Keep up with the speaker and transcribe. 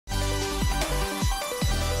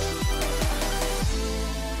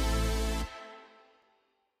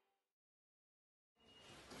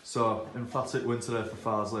So, emphatic win today for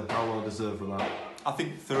Farsley. How well deserved was that? I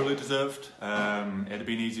think thoroughly deserved. It had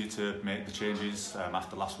been easier to make the changes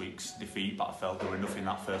after last week's defeat, but I felt there were enough in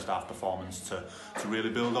that first half performance to really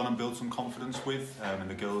build on and build some confidence with, and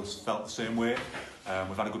the girls felt the same way.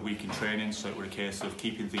 We've had a good week in training, so it was a case of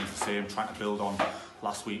keeping things the same, trying to build on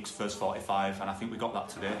last week's first 45, and I think we got that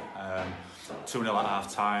today. 2-0 at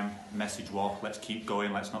half time, message was, let's keep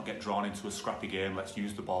going, let's not get drawn into a scrappy game, let's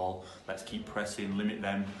use the ball, let's keep pressing, limit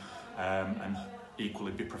them, and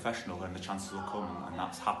equally be professional, and the chances will come, and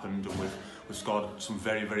that's happened, and we've scored some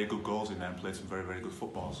very, very good goals in there and played some very, very good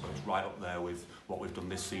football, so it's right up there with what we've done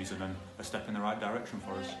this season and a step in the right direction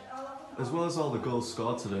for us. As well as all the goals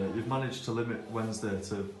scored today, you've managed to limit Wednesday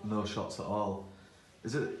to no shots at all.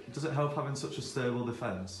 Does it help having such a stable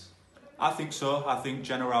defence? I think so. I think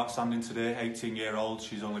Jenna are outstanding today, 18-year-old.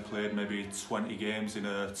 She's only played maybe 20 games in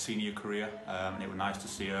her senior career, and it was nice to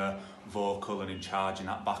see her vocal and in charge in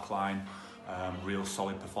that back line. Real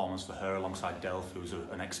solid performance for her alongside Delph, who's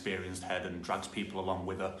an experienced head and drags people along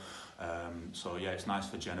with her. So yeah, it's nice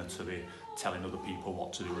for Jenna to be telling other people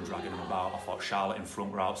what to do and dragging them about. I thought Charlotte in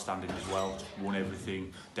front were outstanding as well, won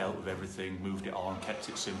everything, dealt with everything, moved it on, kept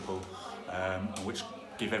it simple, and which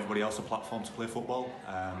give everybody else a platform to play football.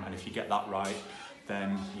 And if you get that right,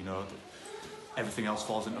 then you know everything else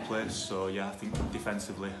falls into place. So yeah, I think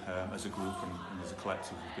defensively as a group and as a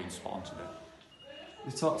collective we've been spot on today.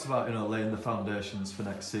 You talked about laying the foundations for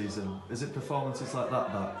next season. Is it performances like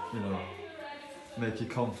that make you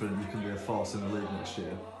confident you can be a force in the league next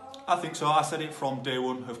year? I think so. I said it from day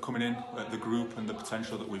one of coming in at the group, and the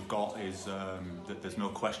potential that we've got is that there's no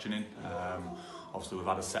questioning. Obviously we've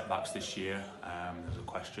had a setbacks this year. There's a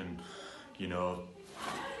question,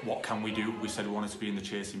 what can we do? We said we wanted to be in the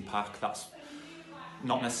chasing pack. That's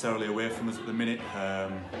not necessarily away from us at the minute,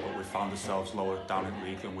 but we found ourselves lower down in the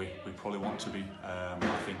league than we probably want to be.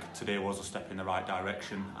 I think today was a step in the right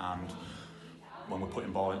direction, and when we're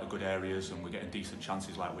putting ball into good areas and we're getting decent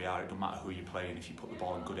chances like we are, it doesn't matter who you're playing. If you put the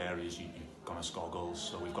ball in good areas, you're going to score goals.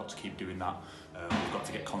 So we've got to keep doing that. We've got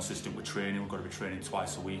to get consistent with training. We've got to be training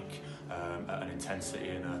twice a week at an intensity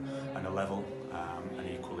and a level. And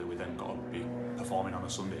equally, we then got to be performing on a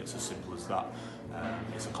Sunday. It's as simple as that.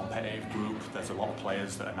 It's a competitive group. There's a lot of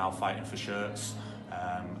players that are now fighting for shirts.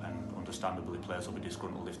 And understandably, players will be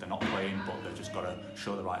disgruntled if they're not playing, but they've just got to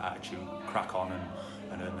show the right attitude, crack on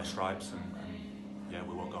and earn their stripes. And yeah,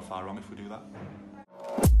 we won't go far wrong if we do that.